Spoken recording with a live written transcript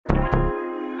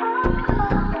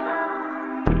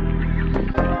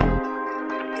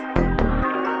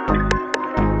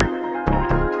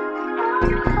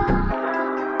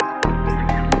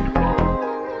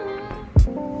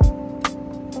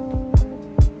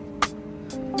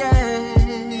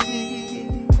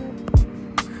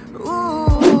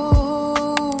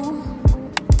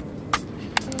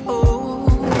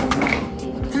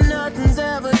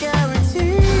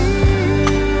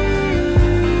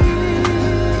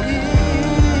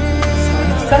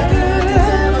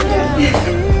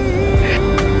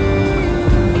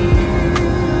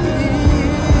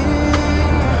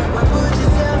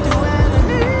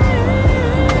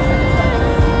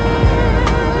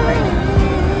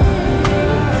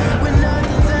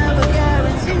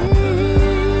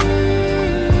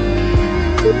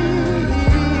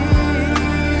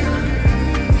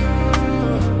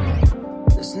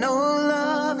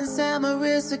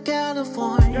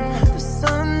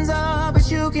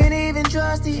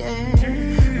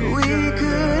yeah. We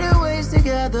couldn't waste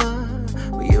together.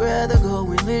 We'd rather go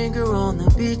and linger on the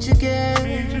beach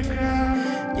again.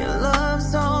 Your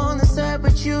love's on the side,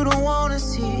 but you don't wanna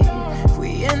see. If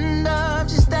we end up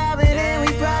just stabbing and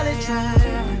we probably try.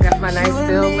 Got my nice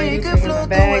bill lady taking my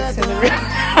bag to the room.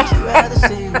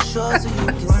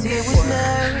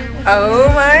 Oh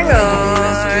my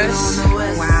gosh.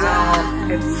 Wow.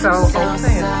 It's so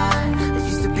open. It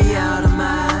used to be out of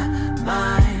my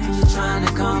mind. You're trying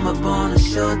to come up on a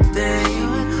sure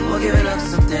thing or giving up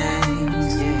some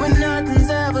things when nothing's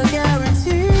ever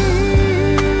guaranteed.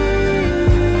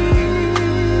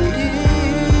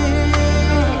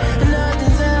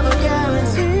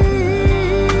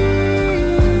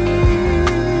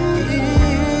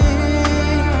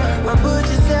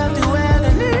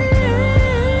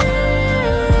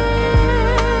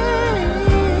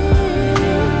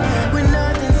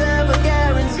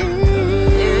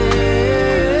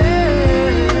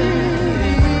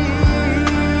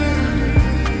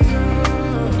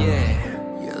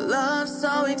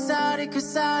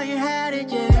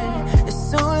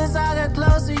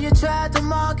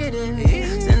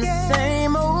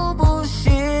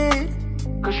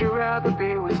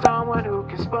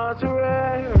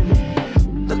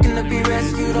 Looking to be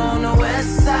rescued on the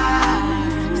west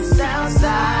side, the south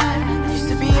side. Used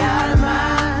to be out of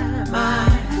my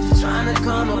mind. Just trying to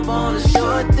come up on a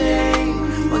short thing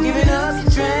or giving up your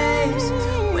dreams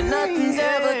when nothing's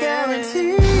ever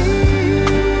guaranteed.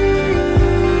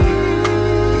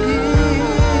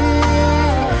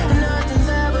 Nothing's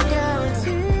ever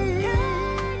guaranteed.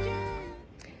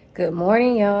 Good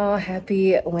morning, y'all.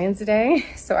 Happy Wednesday.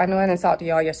 So I know I didn't talk to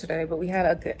y'all yesterday, but we had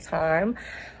a good time.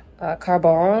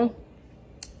 Carbone,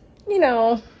 you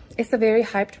know, it's a very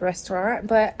hyped restaurant,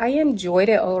 but I enjoyed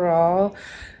it overall.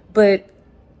 But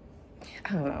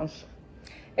I don't know,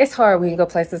 it's hard when you go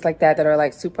places like that are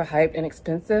like super hyped and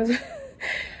expensive.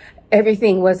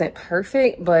 Everything wasn't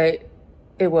perfect, but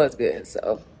it was good,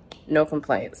 so no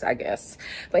complaints, I guess.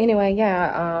 But anyway,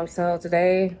 yeah, so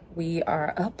today we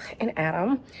are up and at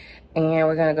 'em, and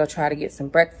we're gonna go try to get some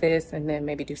breakfast and then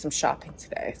maybe do some shopping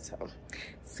today. So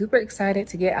super excited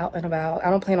to get out and about. I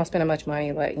don't plan on spending much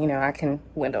money, but you know, I can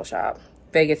window shop.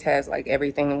 Vegas has like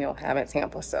everything we don't have in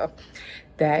Tampa, so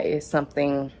that is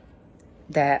something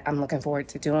that I'm looking forward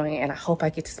to doing, and I hope I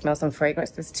get to smell some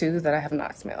fragrances too that I have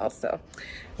not smelled. So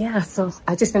yeah, so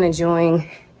I just been enjoying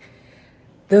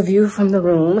the view from the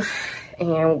room,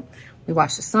 and we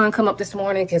watched the sun come up this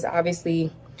morning because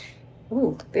obviously,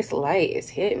 ooh, this light is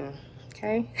hitting,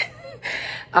 okay?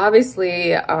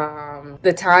 Obviously,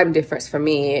 the time difference for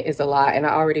me is a lot, and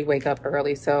I already wake up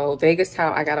early. So Vegas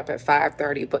time, I got up at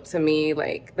 5:30, but to me,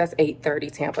 like, that's 8:30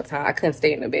 Tampa time. I couldn't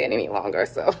stay in the bed any longer.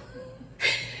 So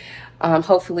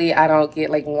hopefully I don't get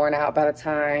like worn out by the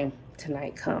time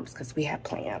tonight comes, because we have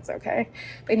plans, okay?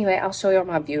 But anyway, I'll show y'all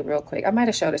my view real quick. I might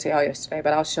have showed it to y'all yesterday,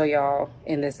 but I'll show y'all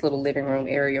in this little living room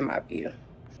area my view.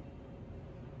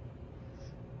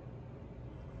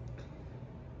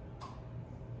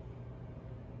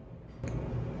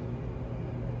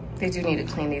 They do need to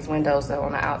clean these windows though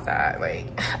on the outside. Like,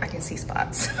 I can see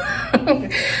spots.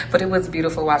 But it was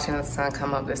beautiful watching the sun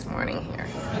come up this morning here.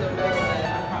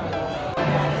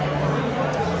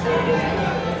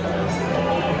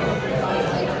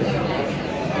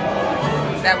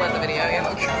 That was the video, yeah.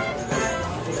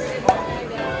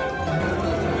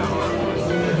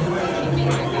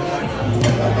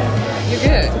 You're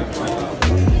good.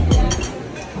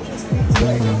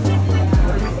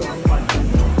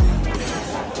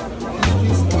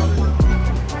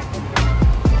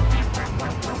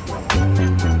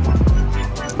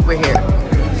 We're here.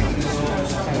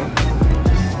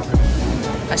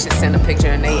 I should send a picture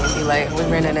to Nate and be like, we're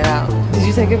renting it out. Did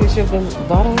you take a picture of the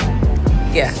bottle?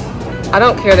 Yeah. I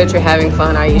don't care that you're having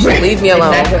fun, Ayesha. Leave me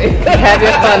alone. Exactly. Have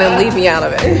your fun and leave me out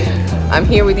of it. I'm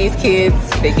here with these kids.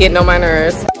 They're getting on my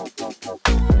nerves.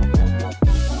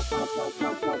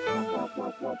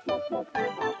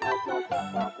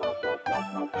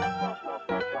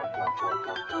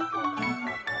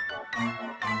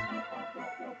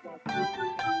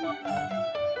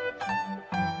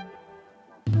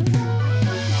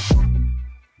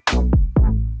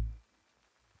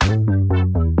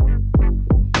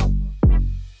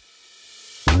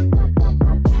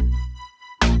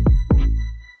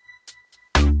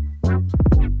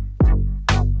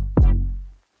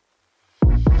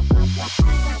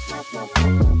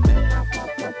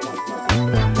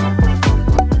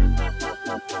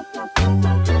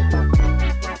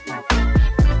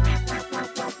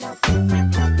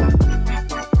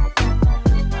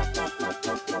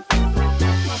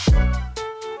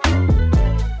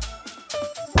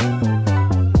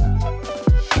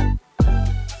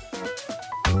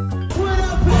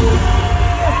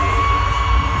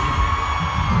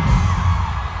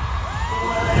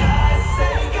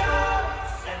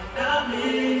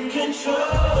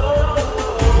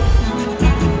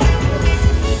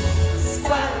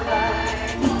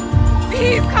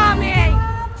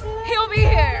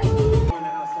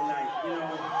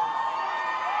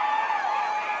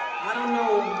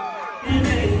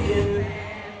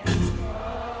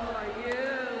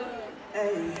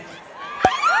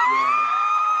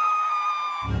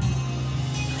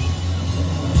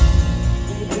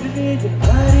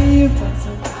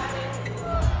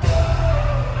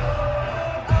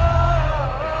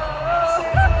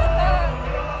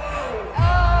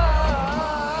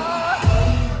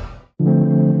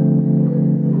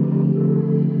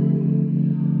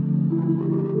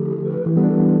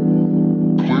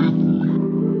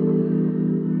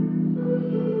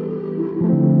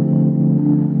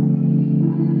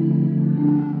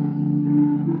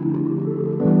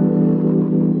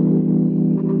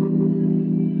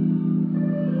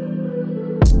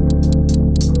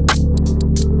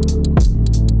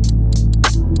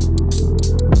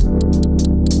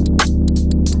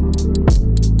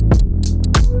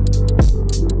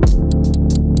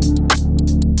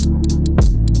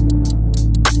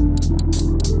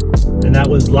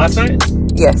 last night?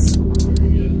 Yes.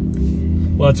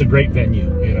 Well, it's a great venue,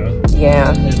 you know?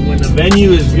 Yeah. And when the venue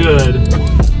is good,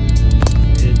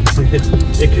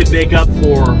 it could make up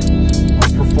for a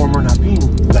performer not being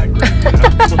that great,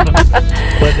 you know?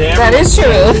 But That is true.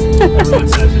 Everyone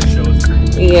says this show is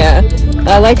great. Yeah.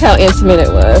 I like how intimate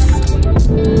it was.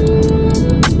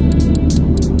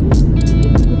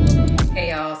 Hey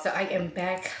y'all, so I am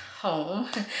back home.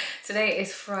 Today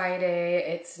is Friday.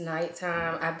 It's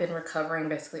nighttime. I've been recovering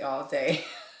basically all day.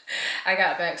 I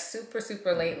got back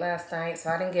super late last night, so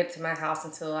I didn't get to my house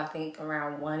until I think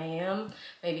around 1 a.m.,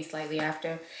 maybe slightly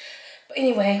after. But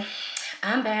anyway,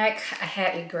 I'm back. I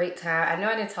had a great time. I know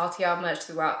I didn't talk to y'all much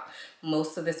throughout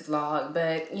most of this vlog,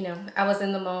 but you know, I was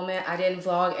in the moment. I didn't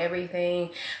vlog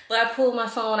everything, but I pulled my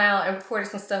phone out and recorded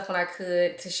some stuff when I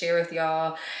could to share with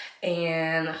y'all,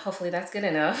 and hopefully that's good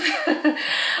enough.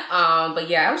 But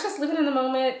yeah, I was just living in the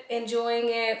moment, enjoying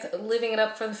it, living it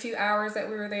up for the few hours that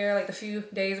we were there, like the few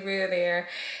days we were there,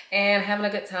 and having a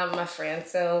good time with my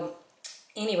friends. So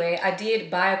anyway, I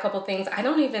did buy a couple things. I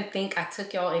don't even think I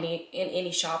took y'all in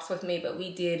any shops with me, but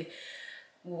we did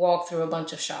walk through a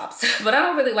bunch of shops. But I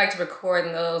don't really like to record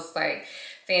in those like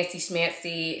fancy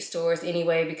schmancy stores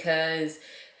anyway, because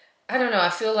I don't know, I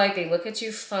feel like they look at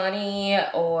you funny,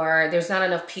 or there's not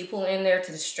enough people in there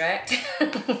to distract.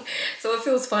 So it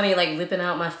feels funny like whipping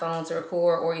out my phone to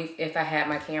record, or if I had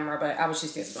my camera, but I was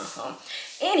just using my phone.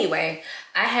 Anyway,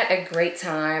 I had a great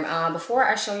time. Before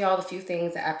I show y'all the few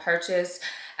things that I purchased,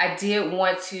 I did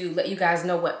want to let you guys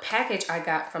know what package I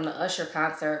got from the USHER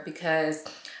concert, because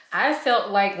I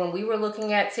felt like when we were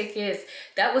looking at tickets,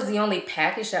 that was the only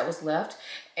package that was left.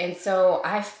 And so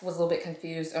I was a little bit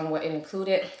confused on what it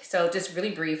included. So just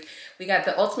really brief, we got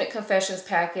the Ultimate Confessions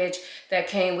package that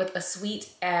came with a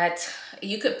suite at,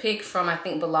 you could pick from, I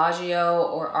think, Bellagio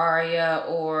or Aria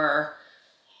or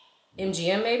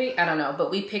MGM maybe, I don't know,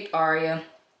 but we picked Aria.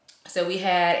 So we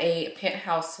had a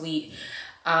penthouse suite,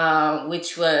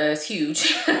 which was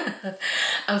huge.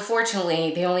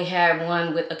 Unfortunately, they only had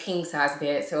one with a king size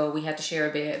bed, so we had to share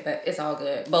a bed, but it's all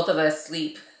good. Both of us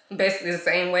sleep basically the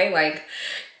same way, like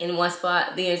in one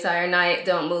spot the entire night,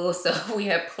 don't move. So we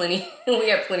have plenty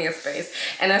of space,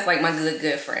 and that's like my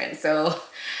good friend, so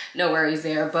no worries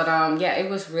there. But yeah, it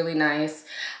was really nice.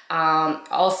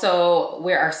 Also,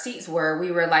 where our seats were,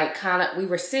 we were like we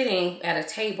were sitting at a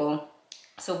table,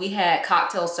 so we had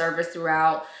cocktail service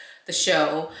throughout the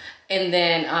show. And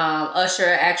then Usher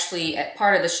actually at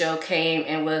part of the show came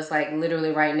and was like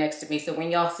literally right next to me. So when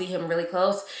y'all see him really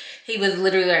close, he was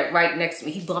literally like right next to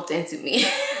me. He bumped into me.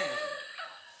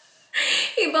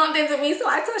 He bumped into me, so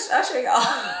I touched Usher, y'all.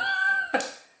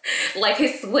 Like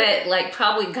his sweat like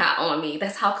probably got on me.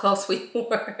 That's how close we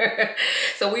were.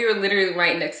 So we were literally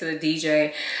right next to the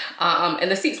DJ.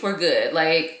 And the seats were good.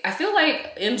 Like I feel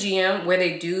like MGM, where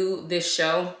they do this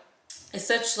show, it's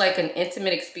such like an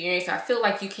intimate experience. I feel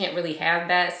like you can't really have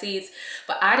bad seats,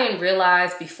 but I didn't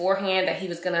realize beforehand that he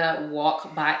was gonna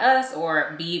walk by us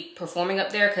or be performing up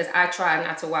there, because I tried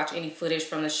not to watch any footage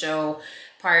from the show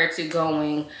prior to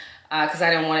going, because I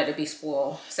didn't want it to be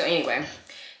spoiled. So anyway,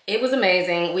 it was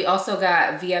amazing. We also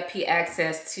got VIP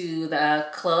access to the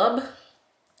club,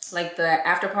 like the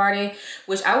after party,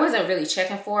 which I wasn't really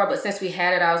checking for, but since we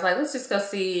had it, I was like, let's just go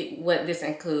see what this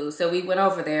includes. So we went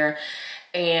over there,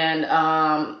 and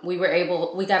we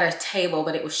got a table,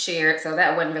 but it was shared, so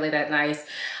that wasn't really that nice.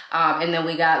 And then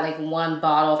we got like one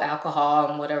bottle of alcohol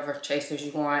and whatever chasers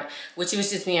you want, which it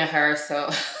was just me and her. So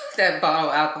that bottle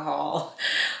of alcohol,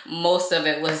 most of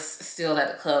it was still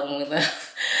at the club when we left.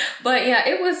 But yeah,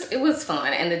 it was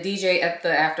fun. And the DJ at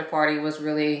the after party was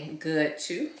really good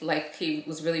too. Like he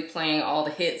was really playing all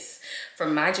the hits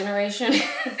from my generation.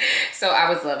 So I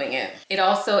was loving it. It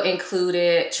also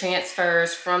included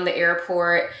transfers from the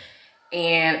airport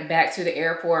and back to the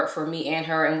airport for me and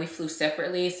her, and we flew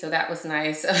separately, so that was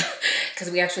nice.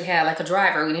 Because we actually had like a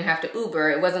driver. We didn't have to Uber.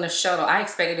 It wasn't a shuttle. I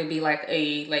expected it to be like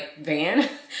a van,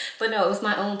 but no, it was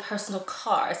my own personal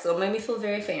car, so it made me feel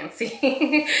very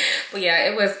fancy. But yeah,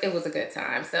 it was a good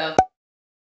time. So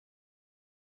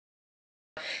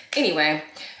anyway,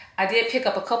 I did pick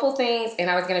up a couple things, and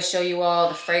I was gonna show you all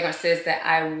the fragrances that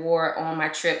I wore on my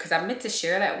trip, because I meant to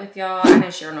share that with y'all. I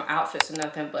didn't share no outfits or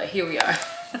nothing, but here we are.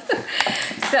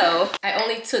 So I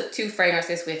only took 2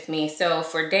 fragrances with me. So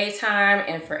for daytime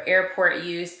and for airport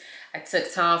use, I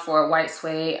took Tom for a white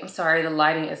suede. I'm sorry, the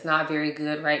lighting is not very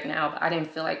good right now, but I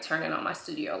didn't feel like turning on my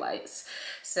studio lights.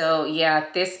 So yeah,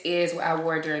 this is what I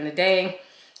wore during the day.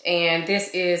 And this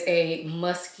is a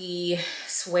musky,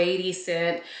 suede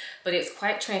scent, but it's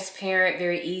quite transparent,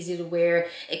 very easy to wear.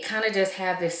 It kind of just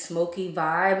have this smoky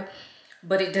vibe.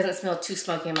 but it doesn't smell too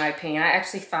smoky in my opinion. I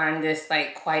actually find this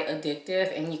like quite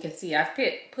addictive, and you can see I've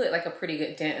put like a pretty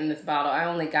good dent in this bottle. I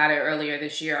only got it earlier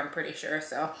this year, I'm pretty sure.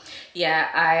 So yeah,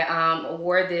 I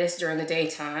wore this during the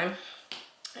daytime,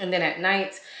 and then at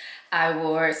night I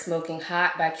wore Smoking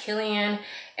Hot by Killian,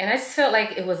 and I just felt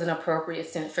like it was an appropriate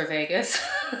scent for Vegas.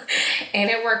 And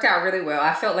it worked out really well.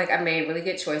 I felt like I made really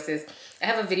good choices. I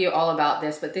have a video all about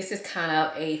this, but this is kind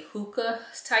of a hookah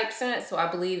type scent. So I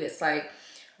believe it's like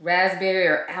raspberry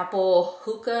or apple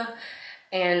hookah.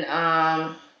 And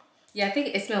yeah, I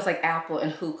think it smells like apple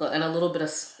and hookah and a little bit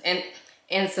of,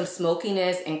 and some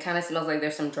smokiness, and kind of smells like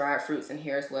there's some dried fruits in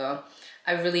here as well.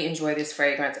 I really enjoy this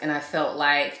fragrance, and I felt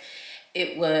like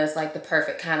it was like the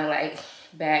perfect kind of like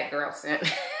bad girl scent.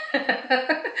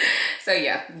 So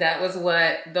yeah, those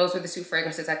were the 2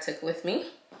 fragrances I took with me.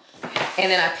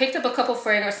 And then I picked up a couple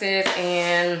fragrances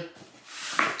and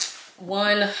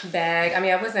 1 bag. I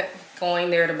mean, I wasn't going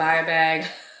there to buy a bag,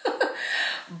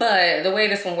 but the way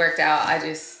this one worked out, I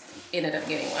just ended up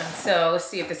getting one. So let's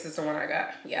see if this is the one I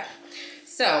got. Yeah.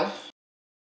 So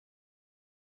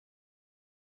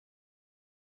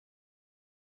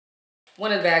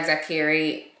one of the bags I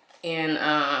carry in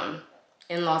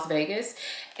Las Vegas,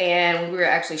 and when we were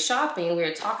actually shopping, we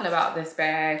were talking about this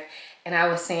bag, and I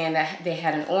was saying that they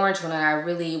had an orange one, and I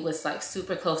really was like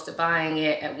super close to buying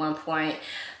it at one point,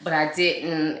 but I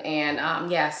didn't.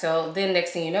 And yeah, so then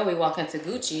next thing you know, we walk into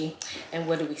Gucci, and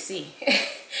what do we see?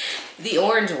 The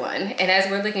orange one. And as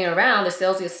we're looking around, the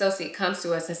sales associate comes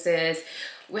to us and says,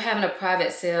 we're having a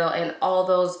private sale, and all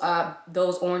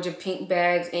those orange and pink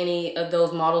bags, any of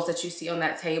those models that you see on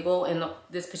that table in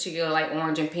this particular like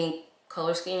orange and pink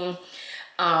color scheme,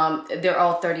 they're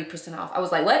all 30% off. I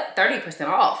was like, what? 30%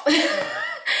 off?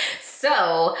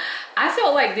 So I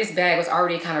felt like this bag was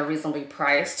already kind of reasonably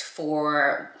priced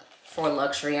for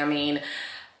luxury. I mean,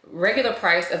 regular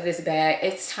price of this bag,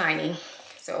 it's tiny.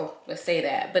 So let's say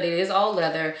that, but it is all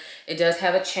leather. It does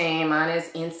have a chain. Mine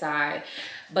is inside,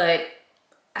 but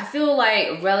I feel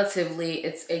like relatively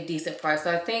it's a decent price.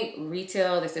 So I think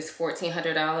retail, this is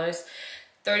 $1,400.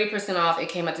 30% off, it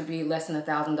came out to be less than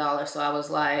 $1,000. So I was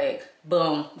like,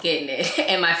 boom, getting it.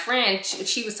 And my friend,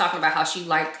 she was talking about how she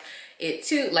liked it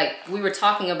too. Like, we were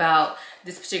talking about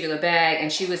this particular bag,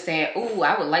 and she was saying, ooh,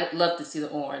 I would love to see the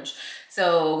orange.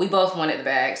 So we both wanted the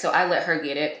bag. So I let her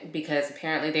get it because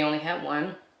apparently they only had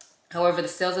one. However, the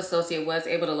sales associate was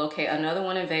able to locate another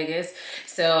one in Vegas.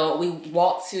 So we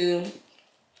walked to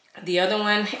the other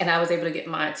one, and I was able to get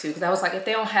mine too, because I was like, if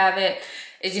they don't have it,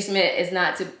 it just meant it's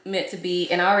not meant to be.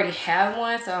 And I already have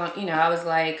one, so you know, I was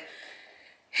like,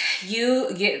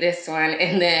 you get this one,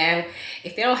 and then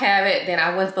if they don't have it, then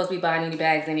I wasn't supposed to be buying any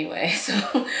bags anyway.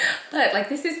 So but like,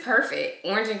 this is perfect.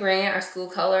 Orange and green are school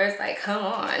colors, like, come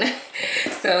on.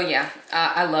 So yeah,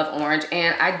 I love orange.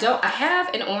 And I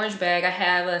have an orange bag. I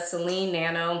have a Celine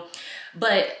Nano.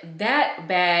 But that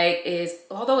bag is,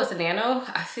 although it's a nano,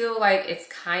 I feel like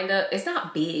it's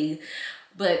not big,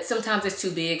 but sometimes it's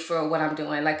too big for what I'm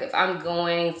doing. Like if I'm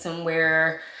going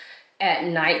somewhere at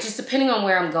night, just depending on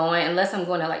where I'm going, unless I'm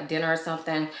going to like dinner or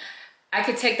something, I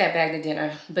could take that bag to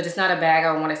dinner, but it's not a bag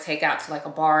I want to take out to like a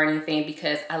bar or anything,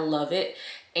 because I love it.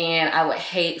 And I would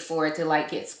hate for it to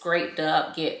like get scraped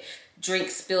up, get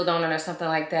drinks spilled on it or something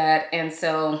like that. And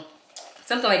so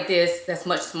something like this that's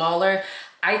much smaller,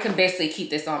 I can basically keep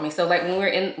this on me. So like when we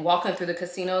were walking through the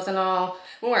casinos and all,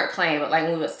 we weren't playing, but like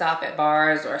when we would stop at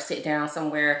bars or sit down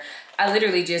somewhere, I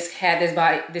literally just had this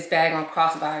bag on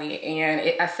crossbody,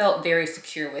 and I felt very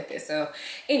secure with it. So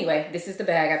anyway, this is the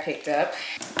bag I picked up.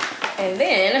 And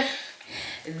then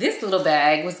this little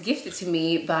bag was gifted to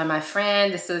me by my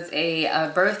friend. This was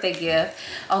a birthday gift.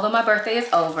 Although my birthday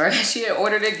is over, she had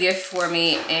ordered a gift for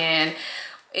me, and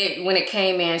when it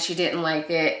came in, she didn't like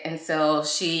it, and so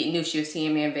she knew she was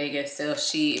seeing me in Vegas, so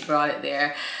she brought it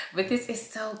there. But this is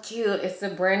so cute. It's a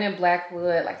brand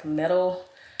Blackwood, like metal.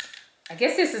 I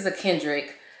guess this is a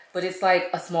Kendrick, but it's like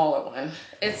a smaller one.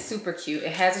 It's super cute.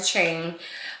 It has a chain.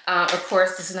 Of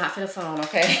course, this is not for the phone,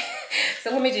 okay?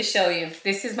 So let me just show you.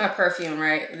 This is my perfume,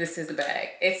 right? This is the bag.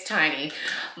 It's tiny,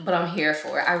 but I'm here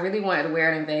for it. I really wanted to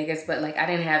wear it in Vegas, but like I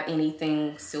didn't have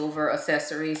anything silver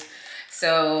accessories.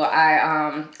 So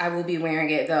I will be wearing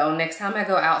it though. Next time I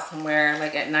go out somewhere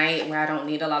like at night where I don't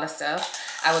need a lot of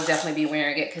stuff, I will definitely be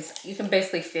wearing it, because you can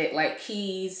basically fit like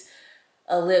keys,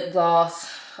 a lip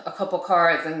gloss, a couple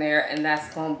cards in there, and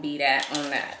that's gonna be that on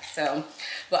that. So,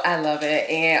 but I love it,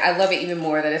 and I love it even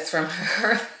more that it's from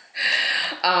her.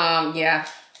 Yeah,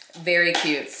 very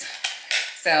cute.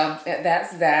 So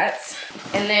that's that.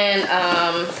 And then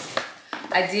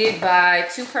I did buy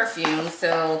 2 perfumes.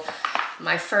 So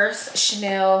my first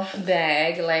Chanel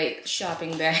bag, like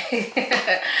shopping bag.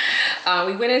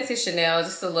 We went into Chanel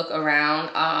just to look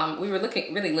around. We were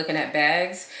really looking at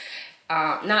bags,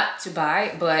 not to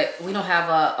buy, but we don't have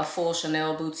a full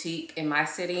Chanel boutique in my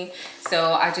city.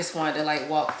 So I just wanted to like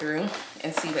walk through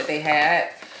and see what they had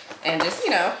and just,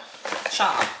 you know,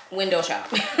 shop, window shop.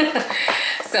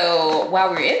 So while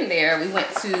we were in there, we went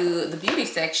to the beauty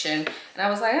section and I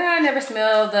was like, I never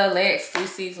smelled the Les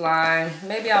Exclusives line.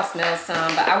 Maybe I'll smell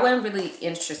some, but I wasn't really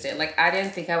interested. Like, I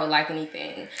didn't think I would like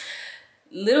anything.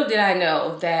 Little did I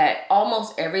know that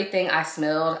almost everything I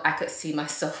smelled, I could see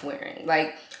myself wearing.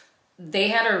 Like, they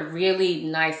had a really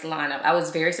nice lineup. I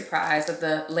was very surprised at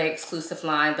the Les Exclusive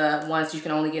line, the ones you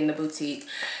can only get in the boutique.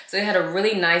 So they had a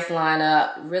really nice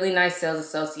lineup, really nice sales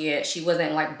associate. She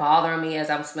wasn't like bothering me as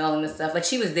I'm smelling this stuff. Like,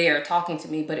 she was there talking to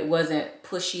me, but it wasn't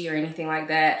pushy or anything like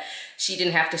that. She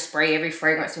didn't have to spray every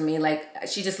fragrance for me. Like,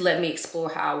 she just let me explore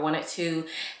how I wanted to.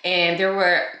 And there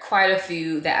were quite a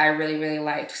few that I really, really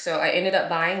liked. So I ended up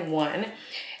buying one.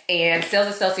 And sales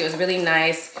associate was really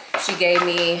nice. She gave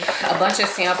me a bunch of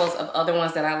samples of other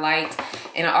ones that I liked.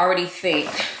 And I already think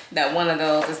that one of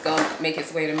those is going to make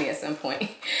its way to me at some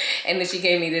point. And then she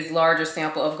gave me this larger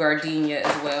sample of gardenia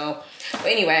as well. But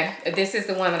anyway, this is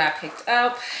the one that I picked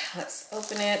up. Let's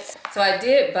open it. So I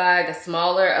did buy the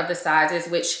smaller of the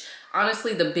sizes, which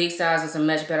honestly the big size was a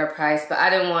much better price, but I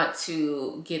didn't want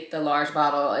to get the large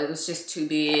bottle. It was just too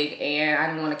big and I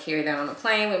didn't want to carry that on the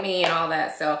plane with me and all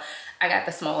that. So I got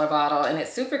the smaller bottle and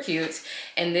it's super cute.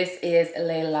 And this is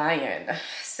Le Lion.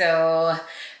 So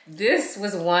this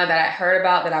was one that I heard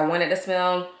about that I wanted to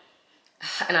smell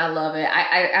and I love it.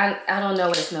 I don't know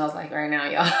what it smells like right now,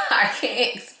 y'all. I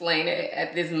can't explain it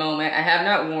at this moment. I have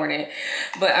not worn it,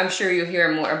 but I'm sure you'll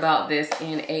hear more about this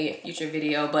in a future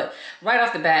video. But right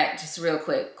off the bat, just real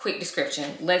quick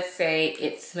description. Let's say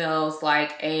it smells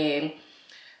like a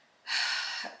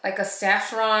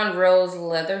saffron rose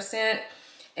leather scent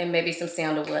and maybe some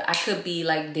sandalwood. I could be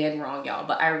like dead wrong, y'all,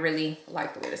 but I really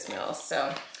like the way it smells.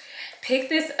 So picked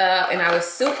this up and I was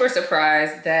super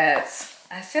surprised that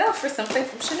I fell for something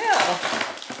from Chanel.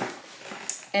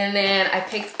 And then I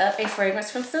picked up a fragrance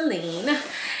from Celine.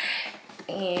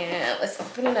 And let's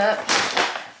open it up.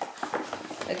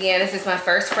 Again, this is my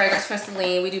first fragrance from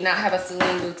Celine. We do not have a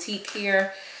Celine boutique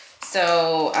here.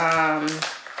 So,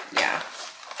 yeah.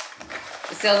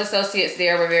 The sales associates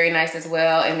there were very nice as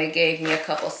well. And they gave me a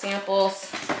couple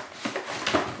samples.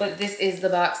 But this is the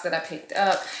box that I picked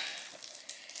up.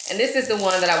 And this is the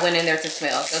one that I went in there to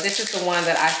smell. So this is the one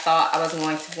that I thought I was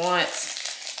going to want.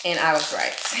 And I was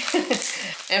right.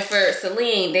 And for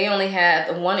Celine, they only had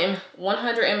the 100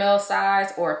 ml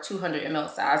size or 200 ml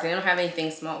size. They don't have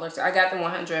anything smaller. So I got the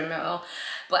 100 ml.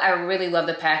 But I really love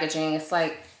the packaging. It's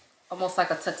like almost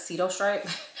like a tuxedo stripe.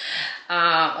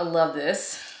 I love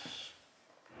this.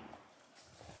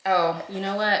 Oh, you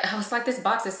know what? I was like, this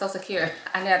box is so secure.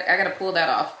 I gotta pull that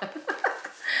off.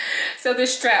 So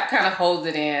this strap kind of holds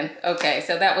it in. Okay,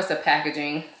 so that was the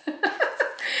packaging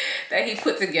that he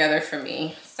put together for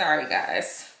me. Sorry,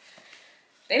 guys.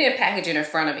 They didn't package it in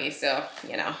front of me, so,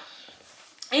 you know.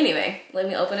 Anyway, let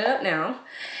me open it up now.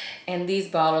 And these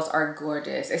bottles are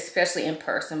gorgeous, especially in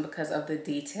person because of the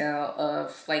detail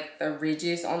of, like, the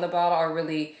ridges on the bottle. I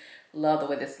really love the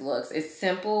way this looks. It's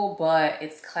simple, but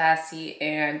it's classy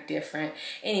and different.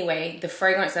 Anyway, the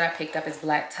fragrance that I picked up is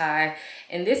Black Tie.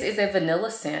 And this is a vanilla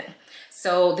scent.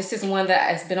 So this is one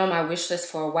that has been on my wish list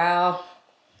for a while.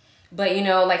 But you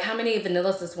know, like how many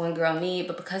vanillas does one girl need?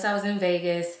 But because I was in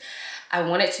Vegas, I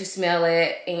wanted to smell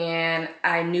it and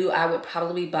I knew I would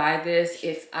probably buy this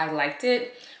if I liked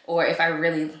it or if I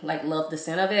really like loved the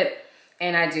scent of it.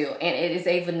 And I do. And it is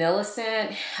a vanilla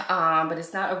scent, but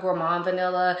it's not a gourmand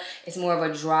vanilla. It's more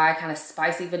of a dry kind of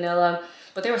spicy vanilla.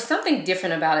 But there was something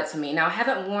different about it to me. Now I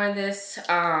haven't worn this,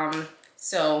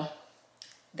 so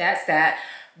that's that.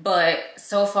 But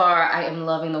so far I am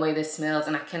loving the way this smells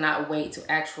and I cannot wait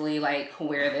to actually like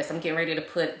wear this. I'm getting ready to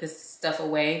put this stuff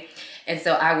away. And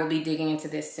so I will be digging into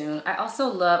this soon. I also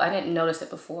love, I didn't notice it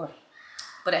before,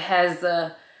 but it has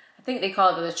the, I think they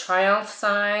call it the Triumph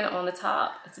sign on the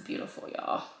top. It's beautiful,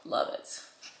 y'all. Love it.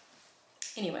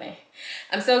 Anyway,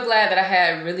 I'm so glad that I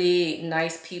had really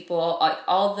nice people.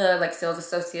 All the like sales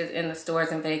associates in the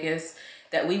stores in Vegas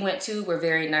that we went to were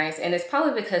very nice. And it's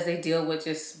probably because they deal with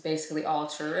just basically all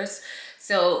tourists.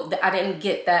 So I didn't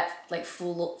get that like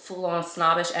full-on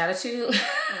snobbish attitude,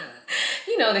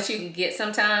 you know, that you can get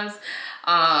sometimes.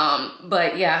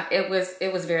 But yeah, it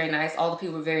was very nice. All the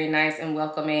people were very nice and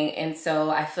welcoming. And so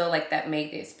I feel like that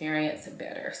made the experience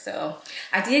better. So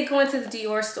I did go into the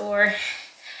Dior store.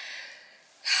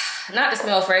 not to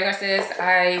smell fragrances.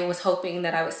 I was hoping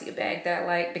that I would see a bag that I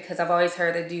like, because I've always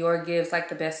heard that Dior gives like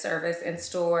the best service in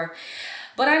store.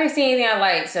 But I didn't see anything I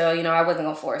liked, so you know, I wasn't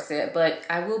gonna force it. But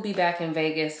I will be back in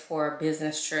Vegas for a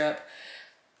business trip,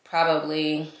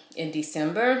 probably in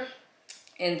December.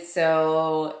 And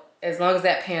so as long as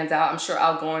that pans out, I'm sure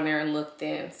I'll go in there and look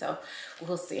then. So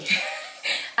we'll see.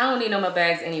 I don't need no more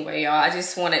bags anyway, y'all. I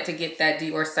just wanted to get that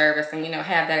Dior service and, you know,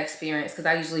 have that experience, because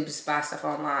I usually just buy stuff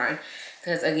online.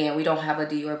 Because again, we don't have a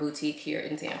Dior boutique here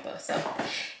in Tampa. So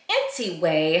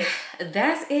anyway,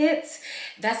 that's it.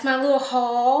 That's my little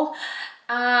haul.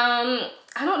 I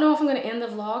don't know if I'm gonna end the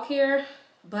vlog here,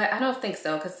 but I don't think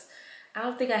so, because I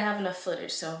don't think I have enough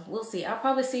footage. So we'll see. I'll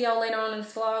probably see y'all later on in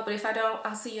this vlog, but if I don't,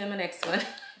 I'll see you in the next one.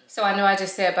 So I know I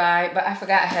just said bye, but I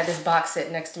forgot I had this box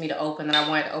sitting next to me to open, and I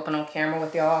wanted to open on camera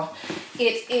with y'all.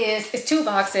 It's 2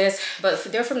 boxes, but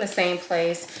they're from the same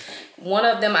place. One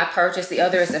of them I purchased, the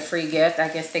other is a free gift. I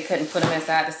guess they couldn't put them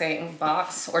inside the same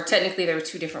box, or technically there were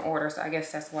 2 different orders, so I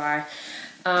guess that's why.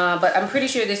 But I'm pretty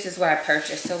sure this is what I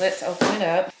purchased, so let's open it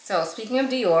up. So speaking of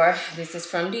Dior, this is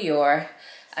from Dior.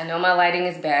 I know my lighting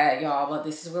is bad, y'all, but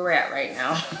this is where we're at right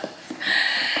now.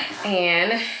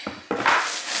 And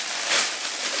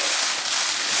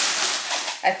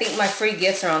I think my free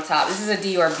gifts are on top. This is a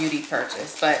Dior beauty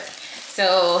purchase, but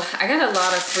so I got a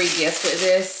lot of free gifts with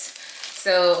this.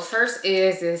 So first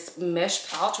is this mesh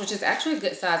pouch, which is actually a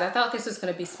good size. I thought this was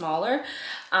gonna be smaller,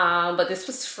 but this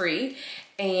was free.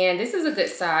 And this is a good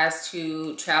size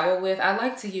to travel with. I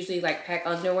like to usually like pack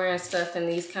underwear and stuff in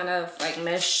these kind of like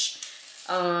mesh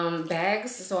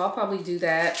bags. So I'll probably do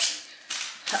that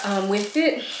with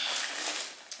it.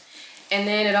 And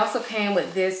then it also came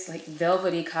with this like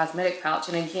velvety cosmetic pouch.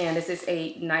 And again, this is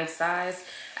a nice size.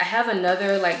 I have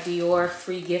another like Dior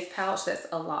free gift pouch that's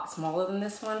a lot smaller than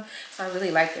this one. So I really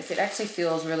like this. It actually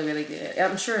feels really, really good.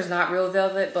 I'm sure it's not real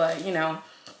velvet, but you know,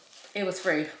 it was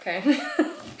free, okay?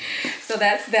 So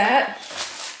that's that.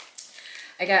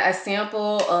 I got a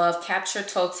sample of Capture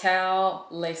Total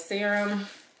Le Serum.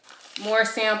 More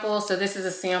samples. So this is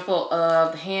a sample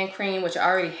of the hand cream, which I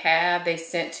already have. They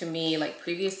sent to me like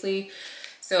previously.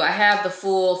 So I have the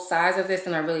full size of this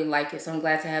and I really like it. So I'm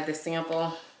glad to have this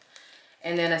sample.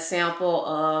 And then a sample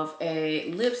of a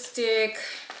lipstick,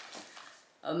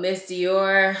 a Miss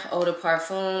Dior Eau de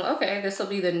Parfum. Okay, this will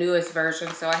be the newest version.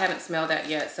 So I haven't smelled that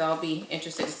yet. So I'll be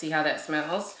interested to see how that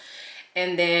smells.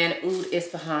 And then Oud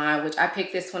Ispahan, which I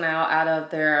picked this one out of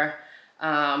their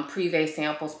Privé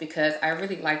samples because I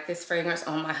really like this fragrance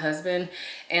on my husband,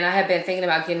 and I have been thinking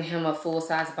about getting him a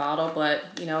full-size bottle, but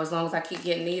you know, as long as I keep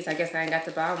getting these, I guess I ain't got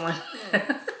to buy one.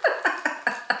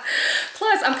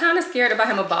 Plus I'm kind of scared to buy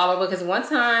him a bottle because one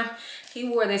time he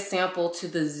wore this sample to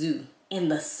the zoo in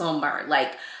the summer.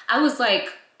 Like I was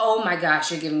like, oh my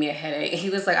gosh, you're giving me a headache. He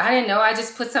was like, I didn't know, I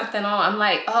just put something on. I'm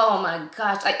like, oh my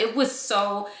gosh, like it was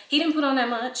so, he didn't put on that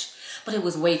much, but it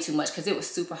was way too much because it was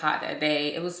super hot that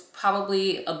day. It was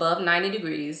probably above 90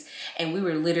 degrees and we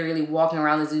were literally walking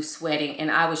around the zoo sweating,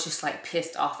 and I was just like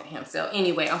pissed off at him. So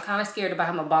anyway, I'm kind of scared to buy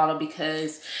him a bottle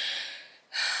because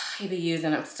he be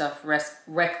using up stuff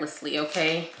recklessly,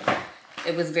 okay?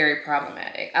 It was very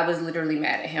problematic. I was literally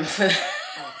mad at him for that.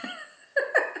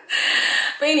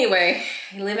 But anyway,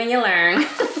 you live and you learn.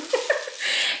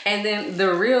 And then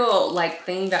the real like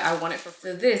thing that I wanted for,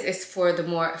 so this is for the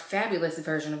more fabulous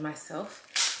version of myself.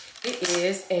 It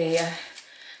is a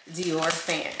Dior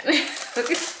fan.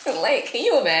 Like, can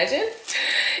you imagine?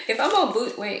 If I'm on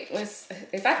boot, wait,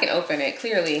 if I can open it,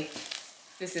 clearly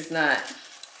this is not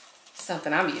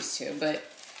something I'm used to, but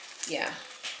yeah.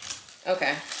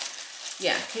 Okay.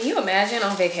 Yeah, can you imagine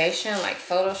on vacation, like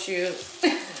photo shoot?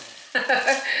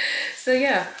 So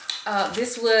yeah,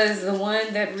 this was the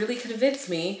one that really convinced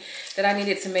me that I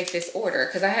needed to make this order,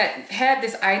 because I had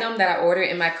this item that I ordered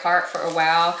in my cart for a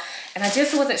while and I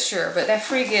just wasn't sure, but that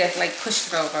free gift like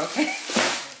pushed it over, okay?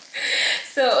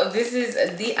 So this is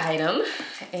the item,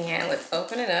 and let's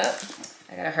open it up.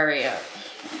 I gotta hurry up.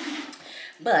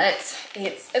 But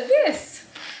it's this.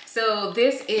 So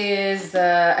this is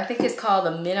I think it's called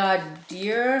the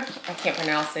Menadier, I can't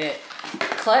pronounce it,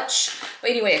 clutch.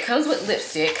 But anyway, it comes with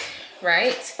lipstick,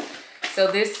 right? So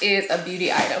this is a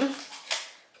beauty item,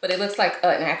 but it looks like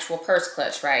an actual purse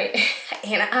clutch, right?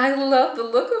 And I love the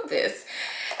look of this.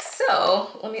 So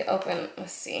let me open,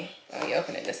 let's see, let me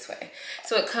open it this way.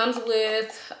 So it comes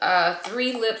with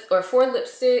 3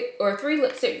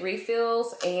 lipstick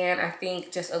refills, and I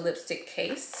think just a lipstick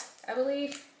case, I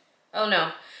believe. Oh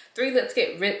no, 3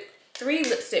 lipstick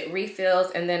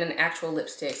refills and then an actual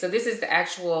lipstick. So this is the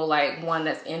actual like one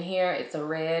that's in here. It's a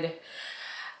red.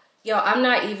 Yo, I'm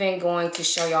not even going to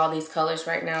show y'all these colors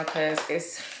right now because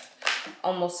it's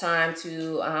almost time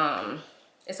to,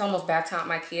 it's almost bath time with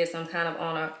my kids. So I'm kind of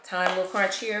on a time little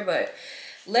crunch here, but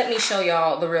let me show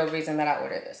y'all the real reason that I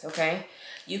ordered this, okay?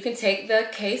 You can take the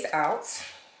case out.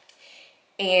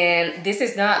 And this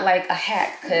is not like a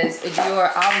hack because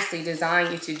you're obviously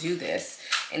designed you to do this.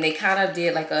 And they kind of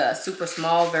did like a super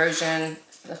small version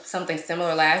of something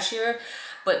similar last year,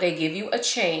 but they give you a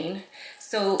chain.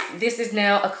 So this is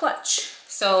now a clutch.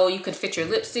 So you could fit your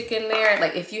lipstick in there.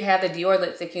 Like if you have the Dior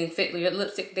lipstick, you can fit your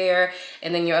lipstick there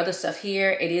and then your other stuff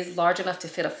here. It is large enough to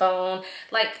fit a phone.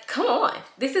 Like, come on.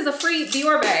 This is a free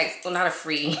Dior bag. Well, not a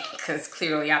free because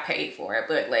clearly I paid for it,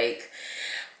 but like,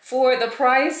 for the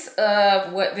price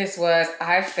of what this was,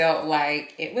 I felt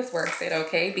like it was worth it,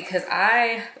 okay? Because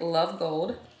I love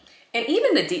gold. And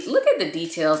even look at the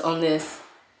details on this.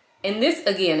 And this,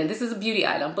 again, and this is a beauty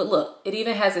item, but look, it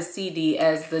even has a CD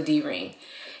as the D-ring.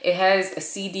 It has a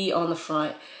CD on the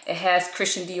front. It has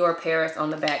Christian Dior Paris on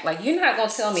the back. Like, you're not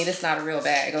gonna tell me this is not a real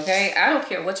bag, okay? I don't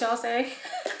care what y'all say.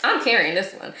 I'm carrying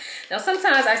this one. Now,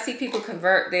 sometimes I see people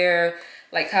convert their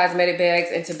like cosmetic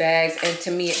bags into bags, and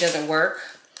to me, it doesn't work.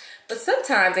 But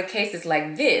sometimes in cases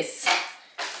like this,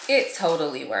 it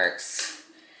totally works.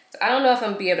 So I don't know if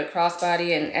I'm gonna be able to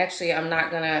crossbody, and actually I'm not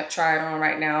gonna try it on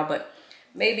right now, but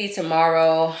maybe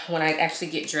tomorrow when I actually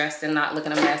get dressed and not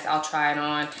looking a mess, I'll try it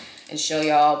on and show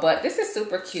y'all. But this is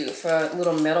super cute for a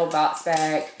little metal box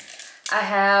bag. I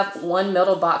have one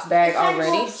metal box bag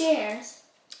already.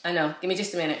 I know, give me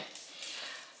just a minute.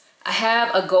 I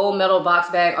have a gold metal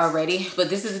box bag already, but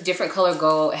this is a different color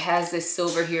gold. It has this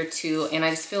silver here too, and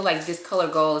I just feel like this color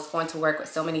gold is going to work with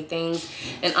so many things.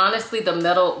 And honestly, the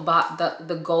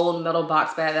gold metal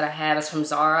box bag that I have is from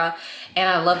Zara, and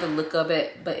I love the look of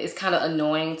it, but it's kind of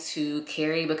annoying to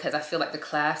carry because I feel like the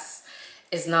clasp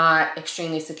is not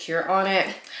extremely secure on it.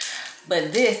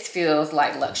 But this feels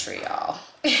like luxury, y'all.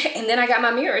 And then I got my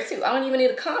mirror too. I don't even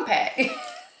need a compact.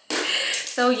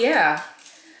 So yeah.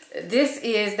 This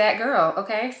is that girl,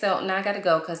 okay? So now I gotta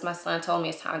go because my son told me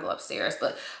it's time to go upstairs.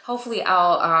 But hopefully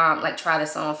I'll like try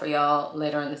this on for y'all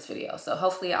later in this video. So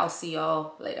hopefully I'll see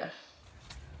y'all later.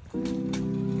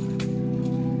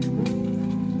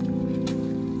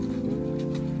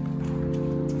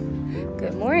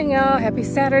 Good morning, y'all. Happy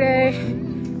Saturday.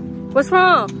 What's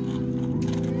wrong?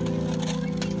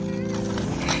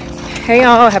 Hey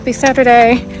y'all, happy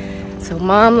Saturday. So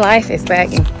mom life is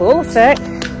back in full effect.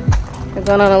 We're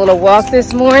going on a little walk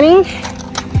this morning.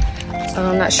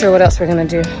 I'm not sure what else we're gonna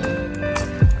do.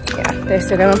 Yeah, they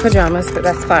said they're in pajamas, but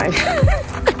that's fine.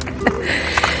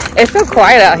 It's so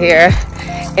quiet out here,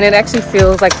 and it actually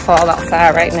feels like fall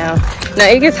outside right now. Now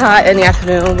it gets hot in the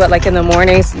afternoon, but like in the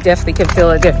mornings, you definitely can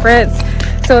feel a difference.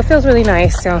 So it feels really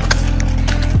nice. So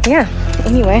yeah,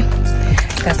 anyway,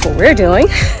 that's what we're doing.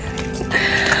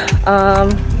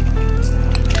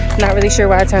 Not really sure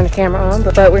why I turned the camera on,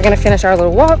 but we're gonna finish our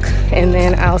little walk and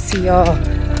then I'll see y'all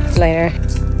later.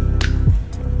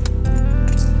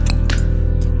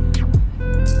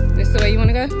 This the way you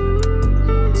wanna go?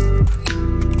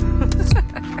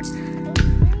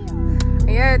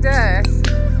 Yeah, it does.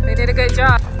 They did a good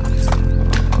job.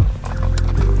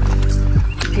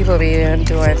 People be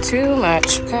doing too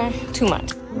much, okay? Too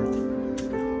much.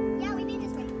 Yeah, we made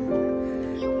this way.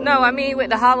 No, I mean with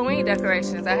the Halloween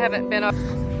decorations. I haven't been up.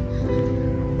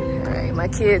 My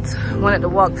kids wanted to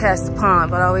walk past the pond,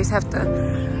 but I always have to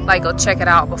like go check it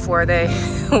out before they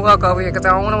walk over here because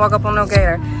I don't want to walk up on no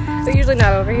gator. They're usually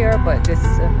not over here, but just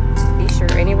be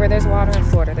sure anywhere there's water in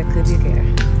Florida, there could be a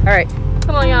gator. All right,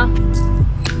 come on,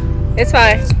 y'all. It's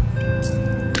fine.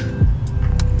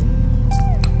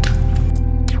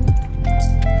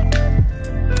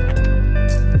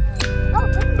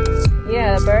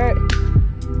 Yeah, a bird.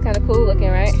 Kind of cool looking,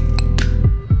 right?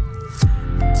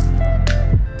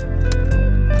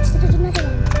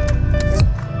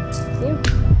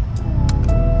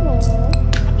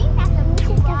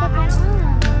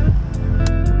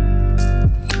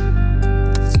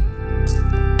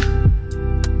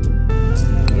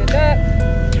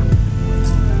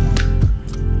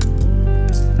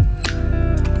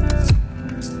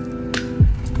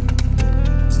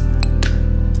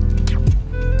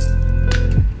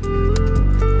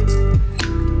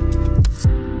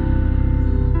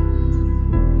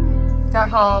 Got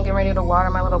home, getting ready to water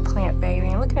my little plant baby,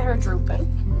 and look at her drooping.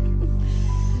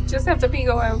 Just have to being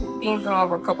gone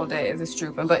over a couple days. It's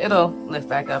drooping, but it'll lift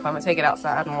back up. I'm gonna take it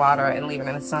outside and water it and leave it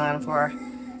in the sun for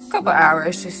a couple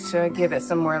hours just to give it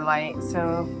some more light.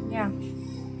 So yeah,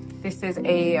 this is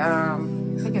a I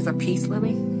think it's a peace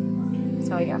lily.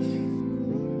 So yeah.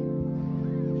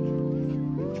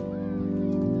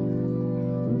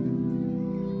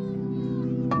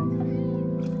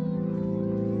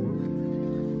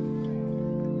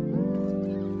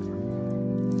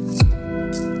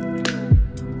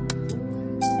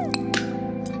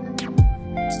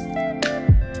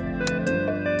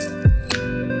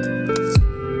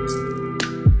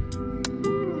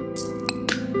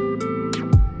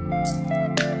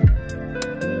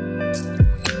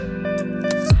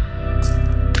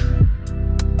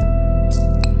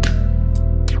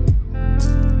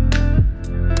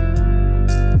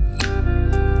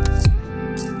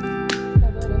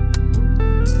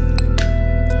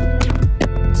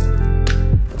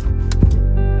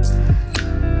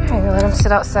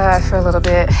 sit outside for a little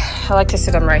bit. I like to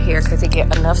sit them right here because they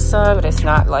get enough sun, but it's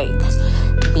not like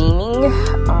beaming.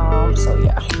 So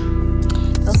yeah,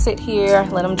 they'll sit here,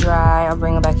 let them dry. I'll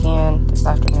bring them back in this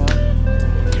afternoon.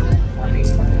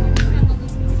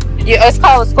 Yeah, it's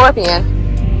called a scorpion.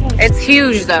 It's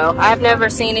huge though. I've never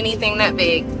seen anything that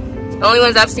big. The only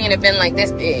ones I've seen have been like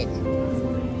this big.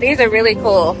 These are really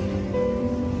cool.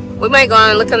 We might go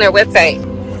and look on their website.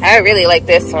 I really like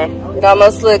this one. It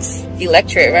almost looks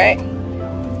electric, right?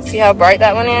 See how bright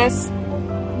that one is?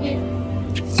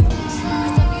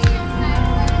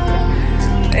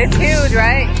 It's huge,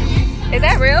 right? Is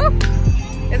that real?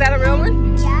 Is that a real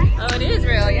one? Yeah. Oh, it is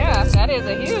real, yeah. That is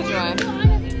a huge one.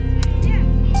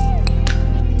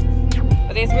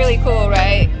 But it's really cool,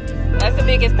 right? That's the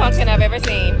biggest pumpkin I've ever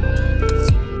seen.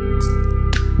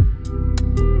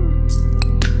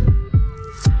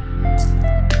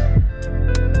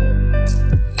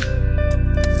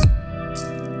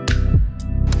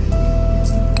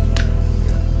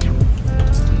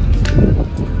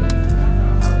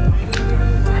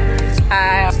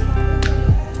 Hi.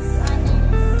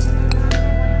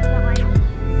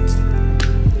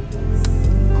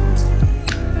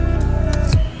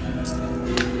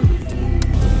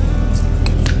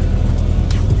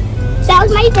 That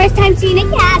was my first time seeing a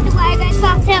cat. The wire got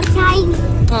box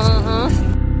outside.